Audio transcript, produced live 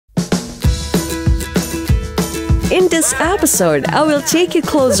In this episode, I will take you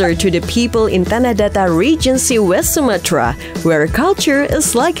closer to the people in Tanah Datar Regency, West Sumatra, where culture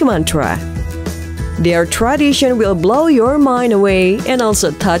is like a mantra. Their tradition will blow your mind away and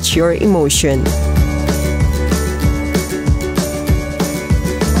also touch your emotion.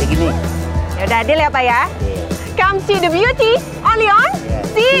 Yaudah, deal ya Pak ya? Come see the beauty only on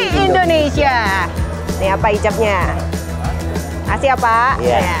See Indonesia. Nih apa ijabnya? Kasih ya Pak?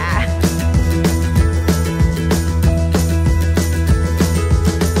 Ya.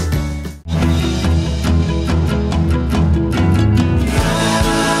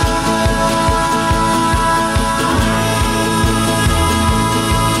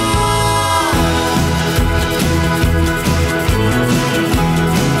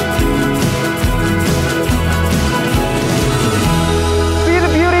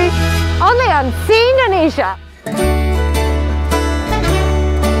 See Indonesia.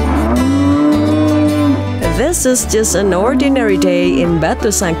 This is just an ordinary day in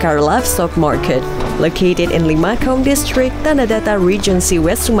Batu Sangkar Livestock Market, located in Limakong District, Tanah Datar Regency,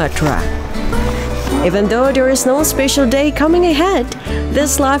 West Sumatra. Even though there is no special day coming ahead,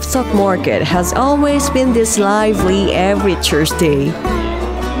 this livestock market has always been this lively every Thursday.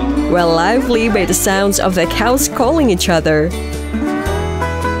 Well, lively by the sounds of the cows calling each other.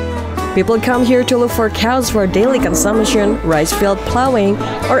 People come here to look for cows for daily consumption, rice field plowing,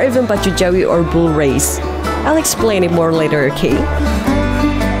 or even pacu jawi or bull race. I'll explain it more later, okay?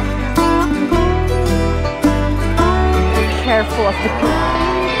 Careful of the people.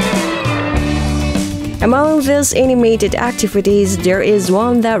 Among these animated activities, there is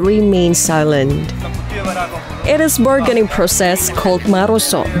one that remains silent. It is bargaining process called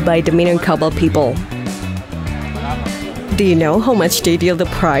maroso by the Minangkabau people. Do you know how much they deal the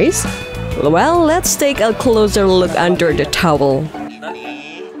price? Well, let's take a closer look under the towel.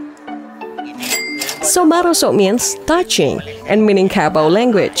 So maroso means touching in Minangkabau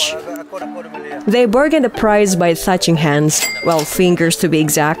language. They bargain the price by touching hands, well, fingers to be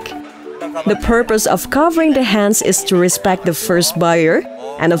exact. The purpose of covering the hands is to respect the first buyer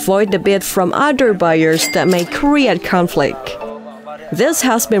and avoid the bid from other buyers that may create conflict. This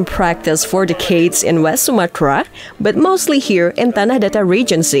has been practiced for decades in West Sumatra, but mostly here in Tanah Datar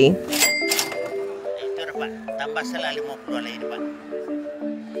Regency.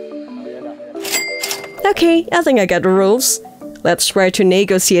 Okay, I think I got the rules. Let's try to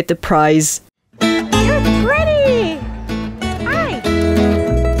negotiate the price. You're pretty! Hi!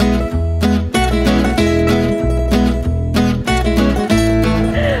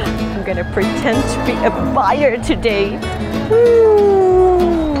 I'm gonna pretend to be a buyer today.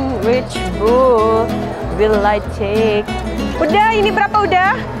 Which bull will I take? Udah, ini berapa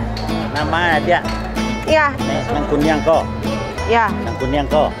udah? Nama dia. Ya. Nang kunyang ko. Ya. Nang kunyang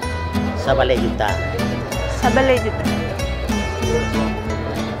ko. 11 juta. 11 juta.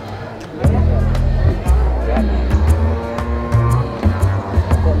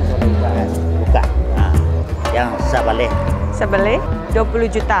 Buka. Nah, yang sabale. Sabale 20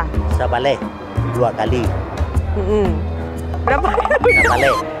 juta. Sabale 2 kali. Berapa?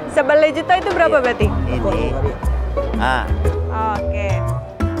 Sabale. 11 juta itu berapa berarti? Ini. Oke.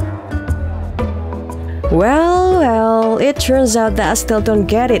 Well, it turns out that I still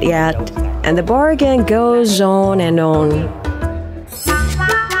don't get it yet. And the bargain goes on and on.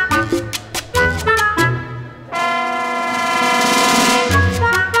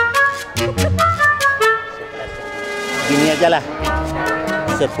 Gini aja lah.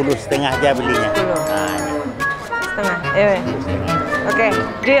 10,5 aja belinya. Setengah. Oke,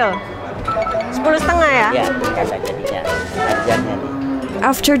 deal. 10,5 ya? Ya, kata jadinya. Harganya nih.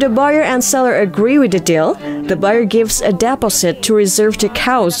 After the buyer and seller agree with the deal, the buyer gives a deposit to reserve the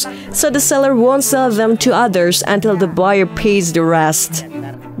cows, so the seller won't sell them to others until the buyer pays the rest.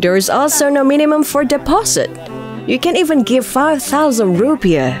 There is also no minimum for deposit. You can even give 5,000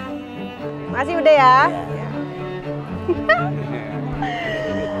 rupiah. Masih udah ya?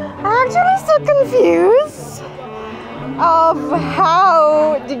 I'm actually so confused of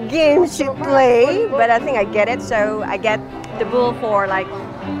how the game should play, but I think I get it, so I get the bull for like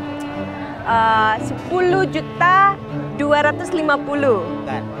 10 juta 250.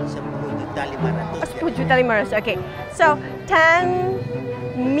 Bukan, 10 juta 500. 10 juta 500. Okay, so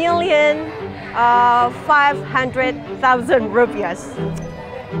 10,500,000 rupiahs.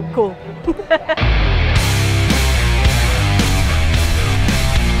 Cool.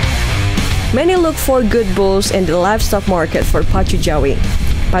 Many look for good bulls in the livestock market for pacu jawi.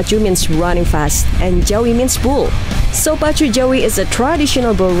 Pacu means running fast and jawi means bull. So Pacu Jawi is a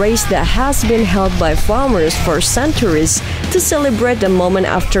traditional bull race that has been held by farmers for centuries to celebrate the moment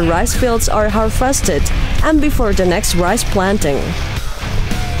after rice fields are harvested and before the next rice planting.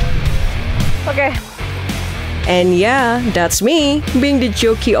 Okay. And yeah, that's me, being the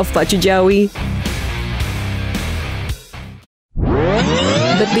jockey of Pacu Jawi.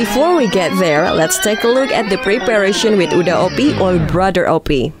 But before we get there, let's take a look at the preparation with Uda Opi or Brother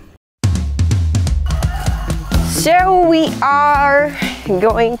Opi. So we are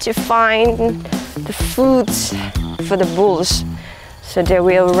going to find the foods for the bulls so they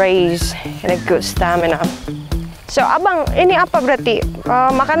will raise in a good stamina. So abang, ini apa berarti?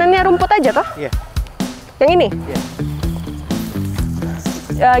 Makanannya rumput aja toh? Iya. Yang ini?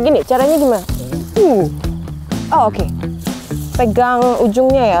 Iya. Gini, caranya gimana? Oh oke. Pegang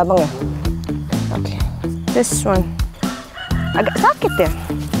ujungnya ya abang ya? Oke. This one. Agak sakit ya?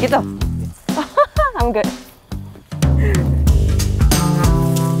 Gitu? I'm good.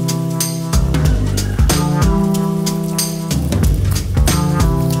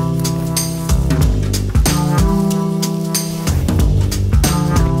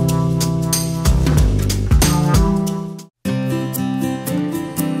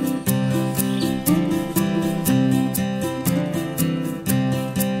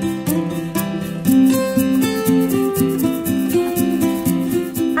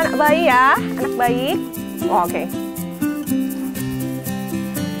 Anak bayi ya, anak bayi. Oh, oke.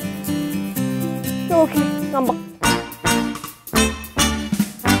 Oke, ngambek.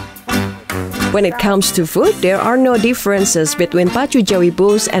 When it comes to food, there are no differences between Pacu Jawi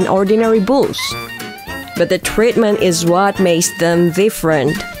bulls and ordinary bulls. But the treatment is what makes them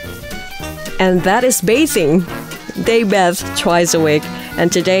different. And that is bathing. They bathe twice a week,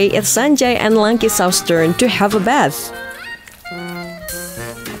 and today it's Sanjay and Langkisau's turn to have a bath.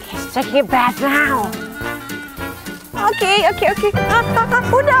 He's taking a bath now. Okay.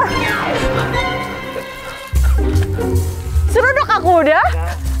 Udah. Seruduk aku udah?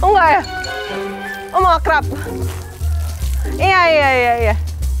 Oh enggak ya? Oh mau akrab. Iya.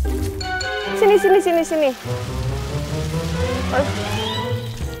 Sini.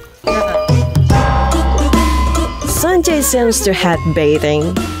 Sanjay seems to hate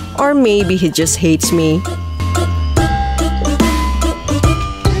bathing, or maybe he just hates me.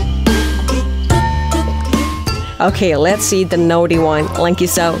 Okay, let's see the naughty one,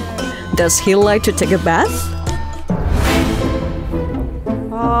 Langkisau. Does he like to take a bath?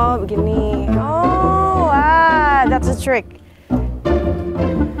 Oh, begini. Oh, that's a trick.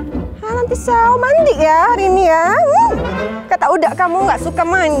 Nanti Sau mandi ya hari ini ya. Kata Uda kamu nggak suka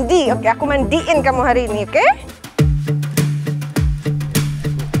mandi. Oke, aku mandiin kamu hari ini, oke?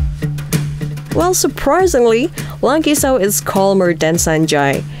 Well, surprisingly, Langkisau is calmer than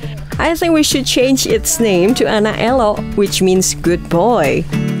Sanjay. I think we should change its name to Anak Elo, which means good boy.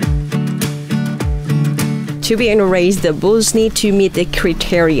 To be in a race, the bulls need to meet the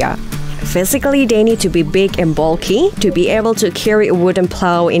criteria. Physically, they need to be big and bulky to be able to carry a wooden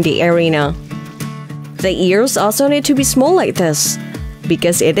plow in the arena. The ears also need to be small like this,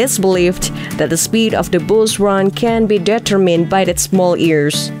 because it is believed that the speed of the bull's run can be determined by its small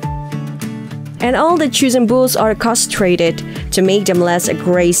ears. And all the chosen bulls are castrated to make them less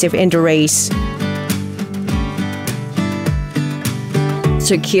aggressive in the race.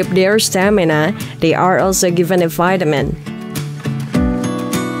 To keep their stamina, they are also given a vitamin.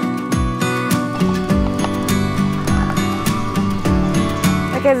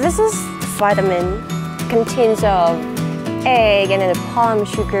 Okay, this is vitamin. Contains of egg and then palm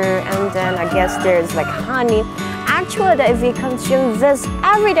sugar, and then I guess there's like honey. Actually, that if we consume this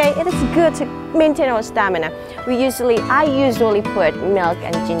every day, it is good to maintain our stamina. I usually put milk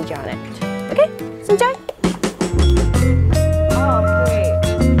and ginger on it. Okay, Sanjay? Oh, great.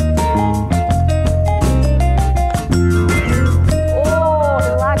 Oh,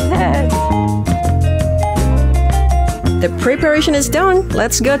 I like that. The preparation is done.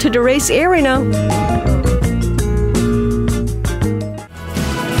 Let's go to the race area now.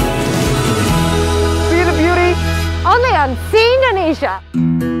 Only on See Indonesia.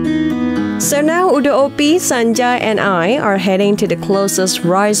 So now Uda Opi, Sanjay and I are heading to the closest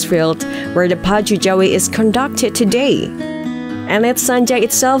rice field where the Pacu Jawi is conducted today. And it's Sanjay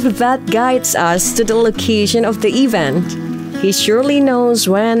itself that guides us to the location of the event. He surely knows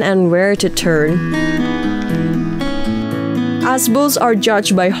when and where to turn. As bulls are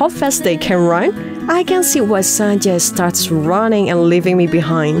judged by how fast they can run, I can see why Sanjay starts running and leaving me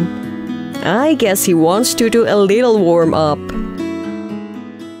behind. I guess he wants to do a little warm-up.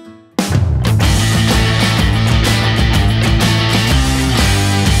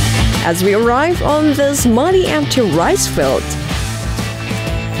 As we arrive on this muddy empty rice field,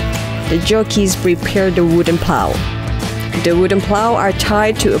 the jockeys prepare the wooden plow. The wooden plow are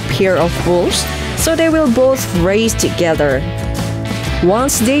tied to a pair of bulls, so they will both race together.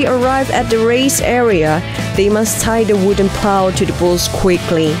 Once they arrive at the race area, they must tie the wooden plow to the bulls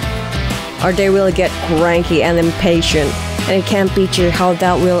quickly, or they will get cranky and impatient, and I can't picture how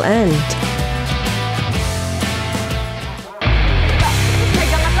that will end.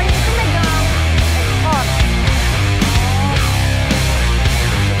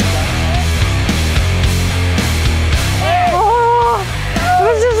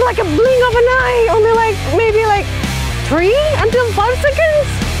 Like a blink of an eye, only like maybe like 3 until 5 seconds.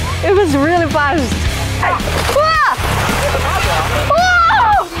 It was really fast. Ah!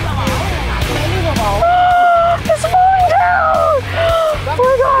 Oh! Oh! It's falling down! Oh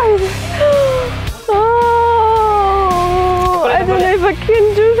my god! Oh! I don't know if I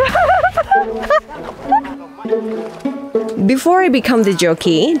can do that. Before I become the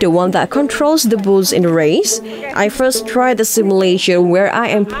jockey, the one that controls the bulls in the race, I first try the simulation where I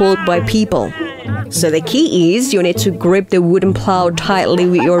am pulled by people. So the key is you need to grip the wooden plow tightly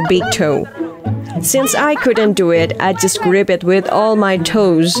with your big toe. Since I couldn't do it, I just grip it with all my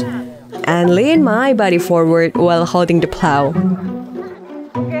toes and lean my body forward while holding the plow.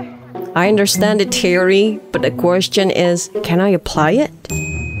 I understand the theory, but the question is, can I apply it?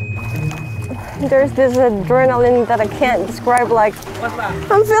 There's this adrenaline that I can't describe, like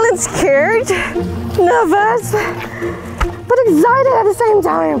I'm feeling scared, nervous, but excited at the same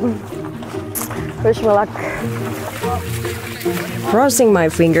time. Wish me luck. Crossing my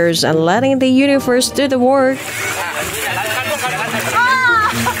fingers and letting the universe do the work.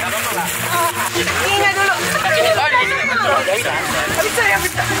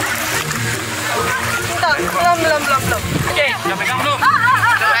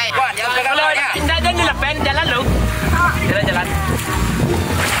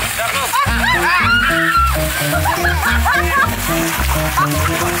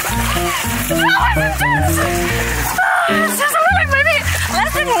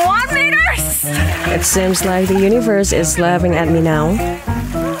 Less than 1 meter. It seems like the universe is laughing at me now.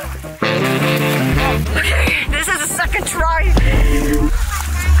 This is the second try.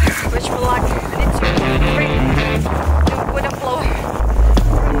 Wish me luck. I need to bring the wooden floor.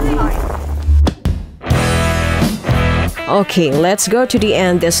 Okay, let's go to the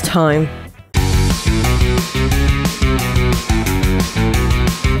end this time.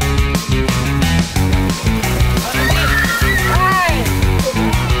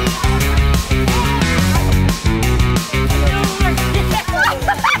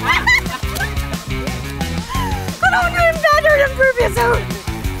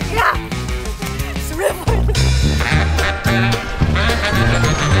 Yeah. It's real fun.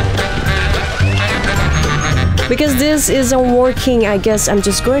 Because this isn't working, I guess I'm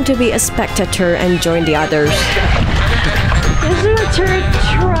just going to be a spectator and join the others. This is a third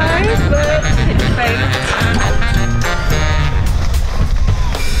try, but it failed.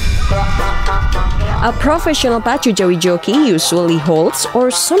 A professional pacu jawi jockey usually holds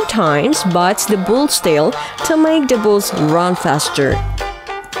or sometimes bites the bull's tail to make the bulls run faster.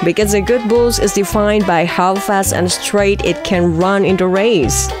 Because a good bull is defined by how fast and straight it can run in the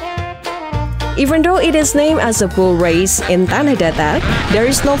race. Even though it is named as a bull race in Tanah Datar, there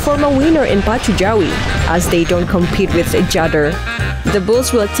is no formal winner in pacu jawi, as they don't compete with each other. The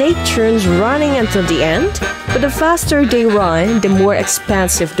bulls will take turns running until the end, but the faster they run, the more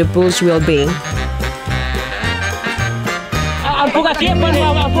expensive the bulls will be.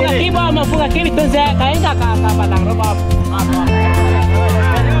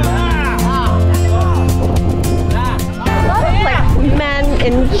 Men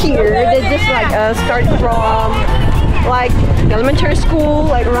in here, they just like start from like elementary school,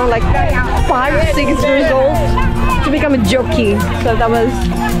 like around like 5, 6 years old to become a jockey. So that was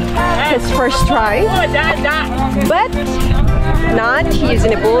his first try, but not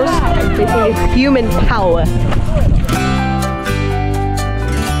using the bulls, using his human power.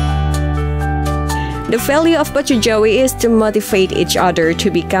 The value of pacu jawi is to motivate each other to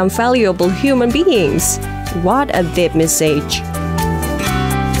become valuable human beings. What a deep message.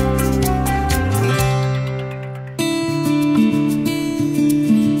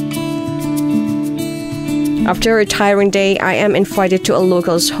 After a tiring day, I am invited to a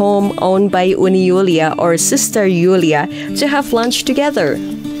local's home owned by Uni Yulia or Sister Yulia to have lunch together.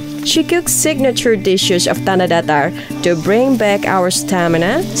 She cooks signature dishes of Tanah Datar to bring back our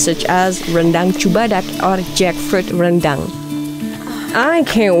stamina, such as rendang cubadak or jackfruit rendang. I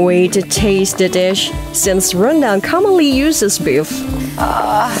can't wait to taste the dish, since rendang commonly uses beef.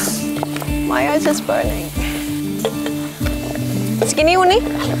 My eyes is burning. Skinny uni?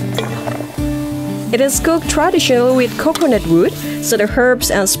 It is cooked traditionally with coconut wood, so the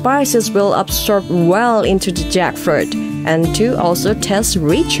herbs and spices will absorb well into the jackfruit and to also taste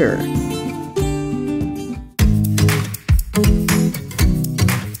richer.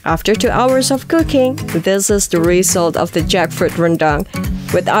 After 2 hours of cooking, this is the result of the jackfruit rendang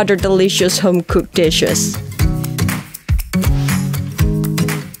with other delicious home-cooked dishes.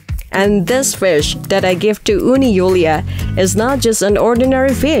 And this fish that I give to Uni Yulia is not just an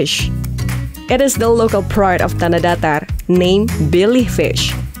ordinary fish. It is the local pride of Tanah Datar, named Billy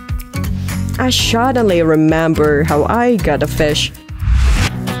Fish. I suddenly remember how I got the fish.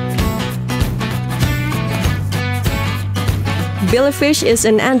 Billy fish is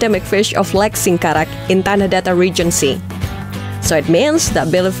an endemic fish of Lake Singkarak in Tanah Datar Regency. So it means that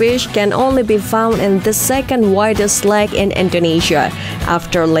billy fish can only be found in the second widest lake in Indonesia,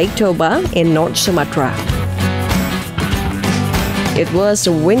 after Lake Toba in North Sumatra. It was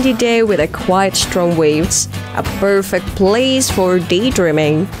a windy day with a quite strong waves, a perfect place for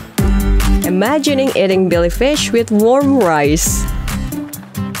daydreaming. Imagining eating billy fish with warm rice.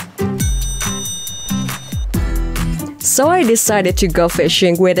 So I decided to go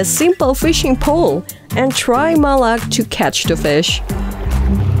fishing with a simple fishing pole and try my luck to catch the fish.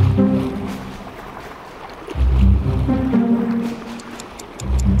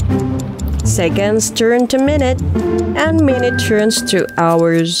 Seconds turn to minute, and minute turns to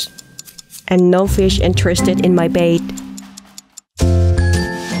hours, and no fish interested in my bait.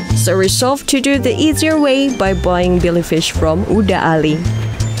 So resolved to do the easier way by buying billy fish from Uda Ali.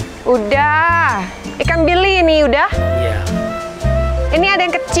 Udah, ikan bili ini udah. Iya. Ini ada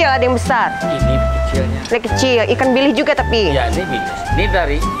yang kecil, ada yang besar. Ini kecilnya. Ini kecil, ikan bili juga tapi. Ya, ini bilis. Ini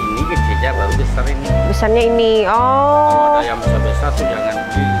dari ini kecilnya baru besar ini. Besarnya ini. Kalau Oh. ada yang besar tuh jangan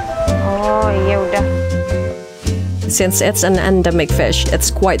beli. Oh, iya udah. Since it's an endemic fish, it's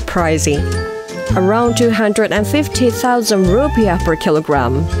quite pricey. Around 250,000 rupiah per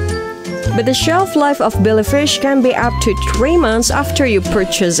kilogram. But the shelf life of billy fish can be up to 3 months after you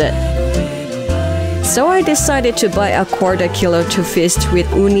purchase it. So I decided to buy a quarter kilo to feast with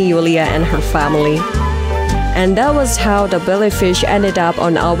Uni Yulia and her family. And that was how the billy fish ended up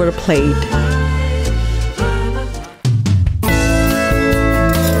on our plate.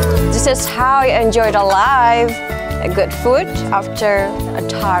 This is how you enjoy the life. A good food after a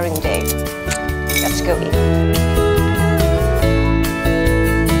tiring day. Let's go eat.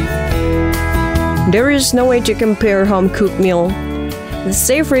 There is no way to compare home-cooked meal. The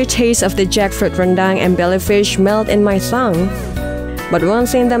savory taste of the jackfruit rendang and belly fish melt in my tongue. But one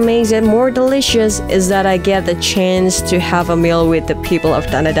thing that makes it more delicious is that I get the chance to have a meal with the people of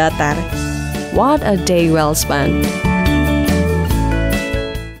Tanah Datar. What a day well spent!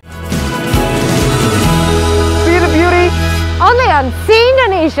 Feel the beauty only on See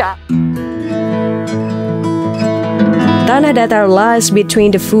Indonesia. Tanah Datar lies between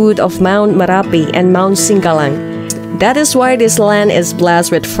the foot of Mount Merapi and Mount Singgalang. That is why this land is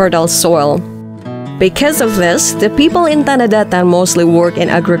blessed with fertile soil. Because of this, the people in Tanah Datar mostly work in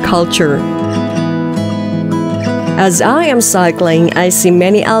agriculture. As I am cycling, I see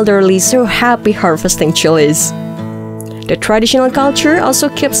many elderly so happy harvesting chilies. The traditional culture also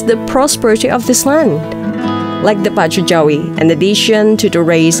keeps the prosperity of this land. Like the Pacu Jawi, in addition to the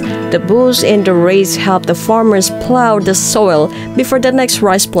race, the bulls in the race help the farmers plow the soil before the next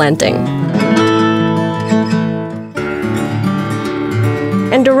rice planting.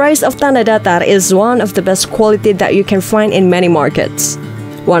 And the rice of Tanah Datar is one of the best quality that you can find in many markets.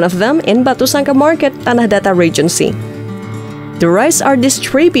 One of them in Batu Sangka Market, Tanah Datar Regency. The rice are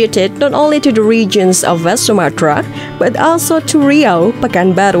distributed not only to the regions of West Sumatra, but also to Riau,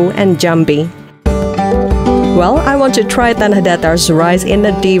 Pekanbaru, and Jambi. Well, I want to try Tanah Datar's rice in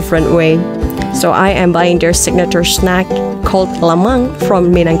a different way. So I am buying their signature snack called lamang from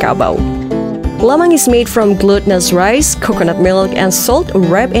Minangkabau. Lamang is made from glutinous rice, coconut milk, and salt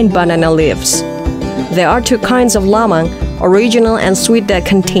wrapped in banana leaves. There are two kinds of lamang, original and sweet that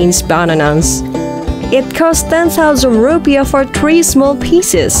contains bananas. It costs 10,000 rupiah for 3 small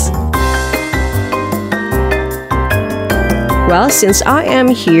pieces. Well, since I am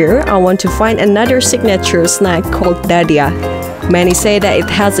here, I want to find another signature snack called dadia. Many say that it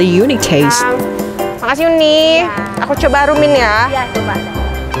has a unique taste. Makasih Uni. Aku coba arumin ya. Ya, coba.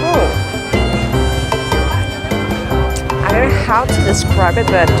 I don't know how to describe it,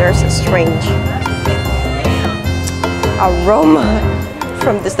 but there's a strange aroma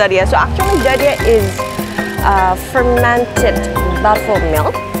from this dadia. So actually, dadia is fermented buffalo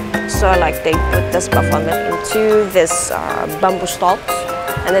milk. So like they put this buffalo milk into this bamboo stalks,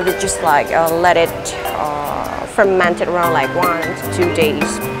 and and then they just like let it ferment it around like 1 to 2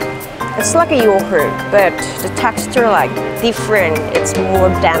 days. It's like a yogurt, but the texture like different. It's more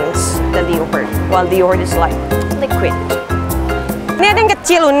dense than the yogurt, while the yogurt is like liquid. Ini ada yang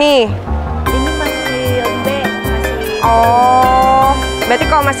kecil nih. Ini masih lembek, masih. Oh, berarti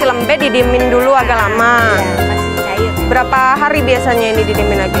kalau masih lembek didiemin dulu agak lama. Ya, masih cair. Berapa hari biasanya ini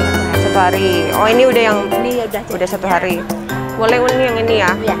didiemin lagi? 1 hari. Oh, ini udah yang Ini udah 1 hari. Boleh ini yang ini ya?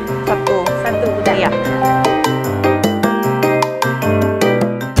 Ya. Satu Udah. Iya.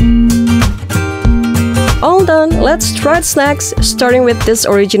 All done, let's try snacks, starting with this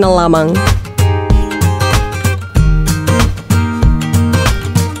original lamang.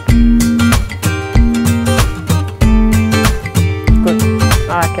 Good.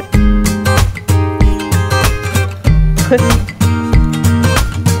 I like it.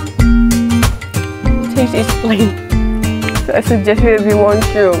 Taste is plain. So I suggest you if you want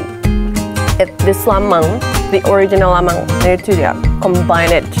to eat this lamang, the original lamang, you need to combine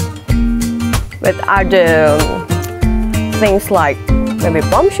it with other things like maybe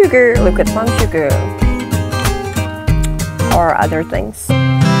palm sugar, liquid palm sugar, or other things.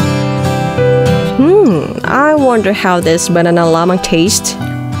 I wonder how this banana lamang tastes.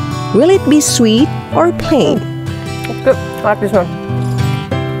 Will it be sweet or plain? It's good. I like this one.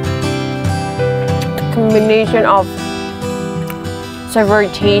 The combination of savory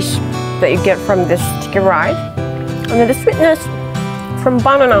taste that you get from this sticky rice and then the sweetness from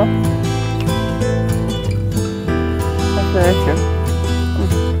banana.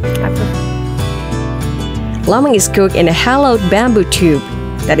 Lamang is cooked in a hollowed bamboo tube.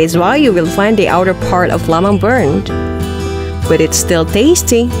 That is why you will find the outer part of lamang burned. But it's still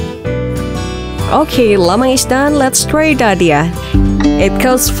tasty. Okay, lamang is done. Let's try dadia. It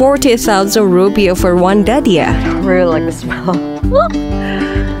costs 40,000 rupiah for 1 dadia. I really like the smell.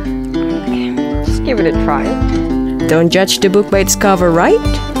 Just give it a try. Don't judge the book by its cover, right?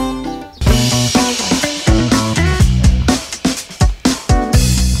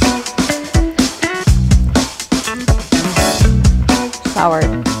 Sour.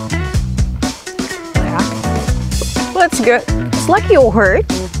 Yeah. Well, it's good. It's like yogurt,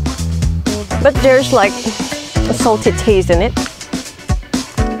 but there's like a salty taste in it.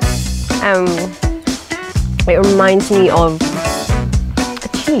 It reminds me of a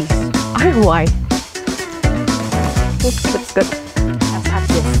cheese. I don't know why. It's good. Let's add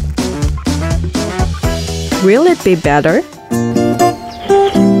this. Will it be better?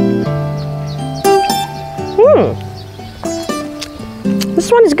 This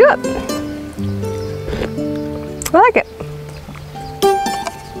one is good. I like it.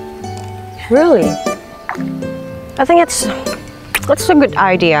 Really? I think that's a good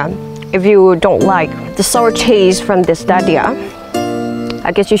idea. If you don't like the sour taste from this dadia,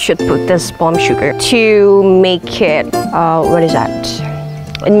 I guess you should put this palm sugar to make it, what is that?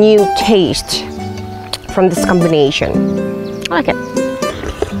 A new taste from this combination. I like it.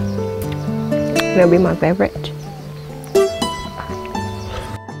 It'll be my favorite.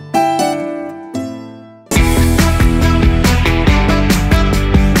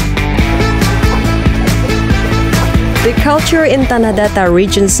 The culture in Tanah Datar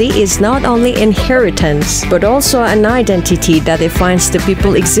Regency is not only inheritance, but also an identity that defines the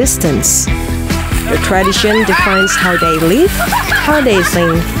people's existence. The tradition defines how they live, how they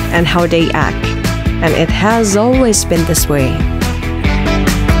think, and how they act. And it has always been this way.